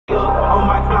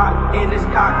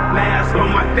mask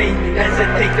on my face,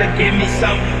 hesitate to give me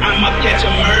some. I'ma catch a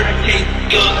murder case.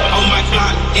 On my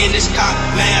clock, in this cop,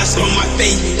 mask on my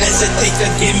face, hesitate to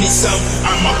give me some.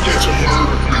 I'ma catch a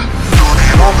murder case.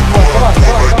 On the block,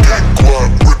 when I get guap,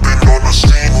 whipping on the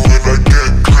scene when I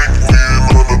get crank,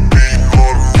 wheeling on the beat,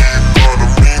 on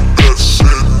me, that's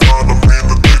it, on me, I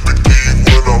take the key,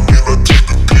 when I'm in, I take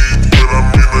the key, when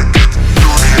I'm in, I get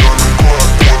dirty on the block,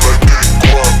 when I get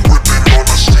guap, whipping on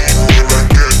the scene when I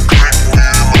get crank,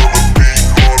 wheeling on the beat,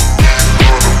 on me,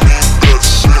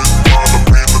 that's it, on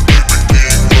me, I take the key, when I'm in, I take the key,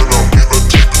 when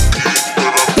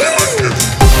I'm in,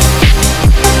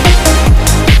 I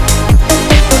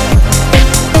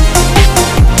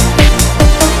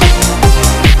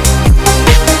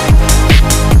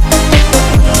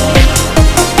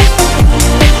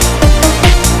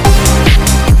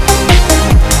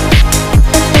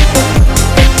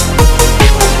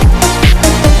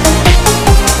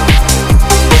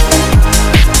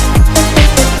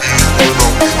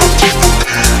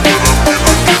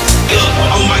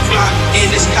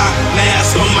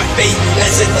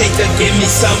hesitate to give me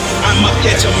some. I'ma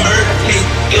catch a murder case.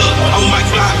 On my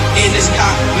clock, in this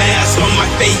cop, mask on my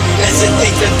face,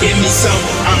 hesitate to give me some.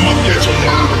 I'ma catch a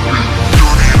murder case.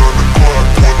 Dirty on the clock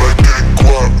when I get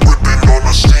guap, whipping on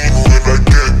the scene when I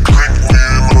get crank,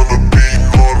 wheeling on the beat,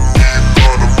 on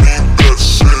me,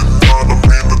 that's it, on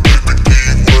me, I take the key,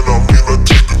 when I'm in, I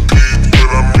take the key, when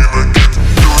I'm in, I get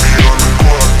dirty on the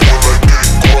clock when I get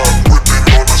guap, whipping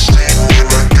on the scene when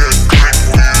I get crank,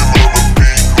 wheeling on the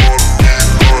beat, on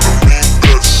me,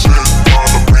 that's it,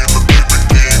 on me, I take the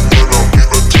key, when I'm in,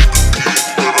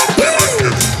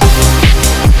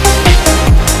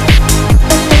 I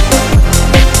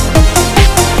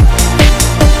take the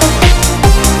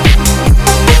key,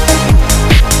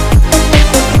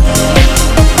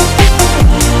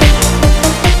 when I'm in, I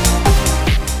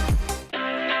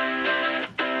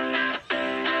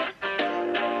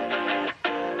get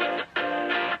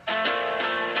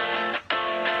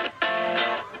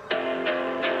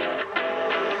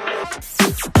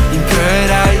in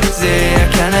paradise, I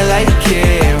kinda like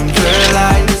it. I'm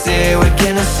paralyzed, why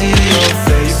can't I see your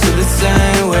face? Feel the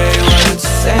same way, why don't you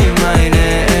say my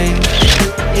name?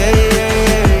 Yeah, yeah,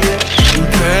 yeah, yeah. In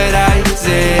paradise, I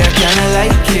kinda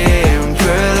like it. I'm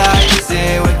paralyzed,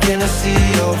 why can't I see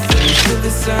your face? Feel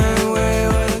the same way,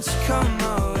 why don't you come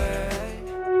my way?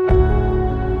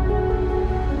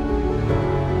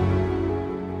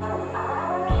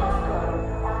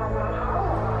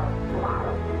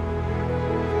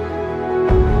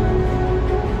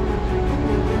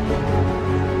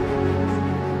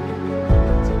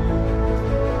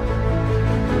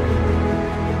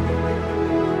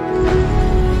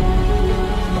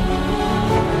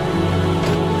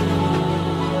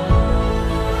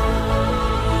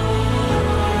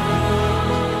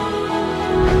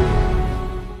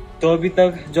 तो अभी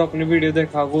तक जो आपने video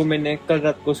देखा वो मैंने कल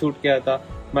रात को शूट किया था.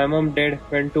 My mom dead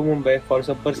went to Mumbai for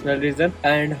some personal reason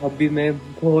and अभी मैं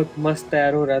बहुत मस्त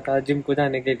तैयार हो रहा था जिम को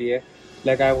जाने के लिए.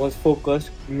 Like I was focused.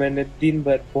 मैंने दिन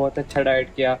भर बहुत अच्छा डाइट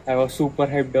किया. I was super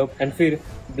hyped up and फिर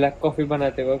ब्लैक कॉफी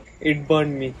बनाते वक्त इट बर्न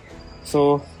मी. सो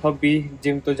अभी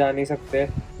जिम तो जा नहीं सकते.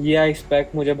 ये आइस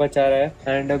पैक मुझे बचा रहा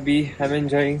है एंड अभी I am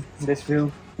enjoying this view.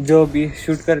 जो अभी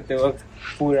शूट करते वक्त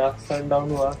पूरा सन डाउन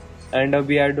हुआ एंड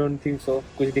अभी आई डोंट थिंक सो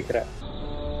कुछ दिख रहा है.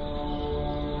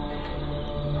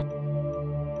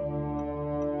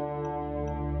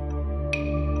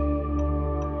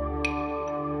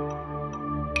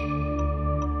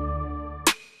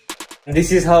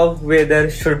 This is how weather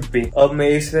should be. अब मैं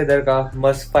इस वेदर का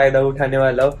मस्त फायदा उठाने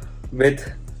वाला हूँ विथ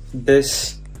दिस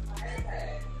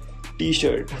टी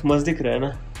शर्ट. मस्त दिख रहा है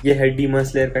ना. ये है डीमन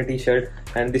स्लेयर का T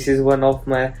shirt and this is one of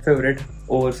my favourite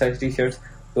over size T shirts.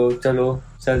 तो चलो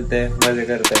चलते हैं, मजे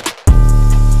करते हैं.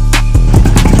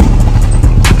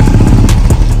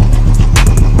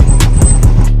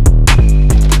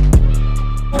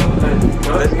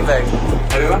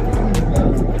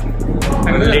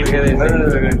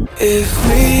 If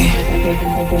we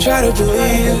try to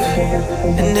believe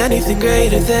in anything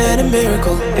greater than a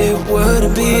miracle, it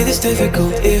wouldn't be this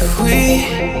difficult. If we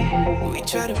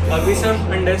try to. अभी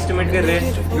सब underestimate कर रहे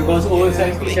हैं because over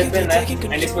size T shirt पहनना है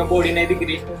एंड इसमें बॉडी नहीं दिख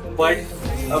रही. बट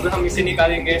अब हम इसे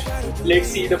निकालेंगे. Let's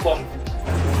see the pump.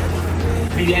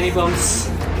 Biryani pumps.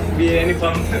 Biryani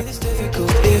pump.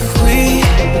 If we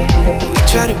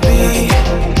try to be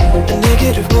a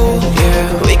negative bull, yeah,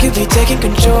 we could be taking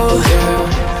control, yeah.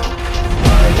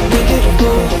 Negative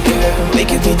bull, yeah, we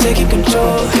could be taking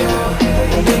control, yeah.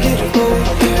 Negative bull,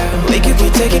 yeah, we could be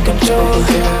taking control,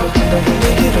 yeah.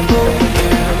 Negative bull,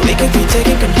 yeah, we could be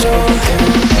taking control, yeah.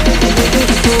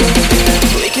 Negative bull, yeah,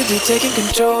 we could be taking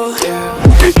control,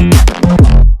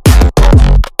 yeah.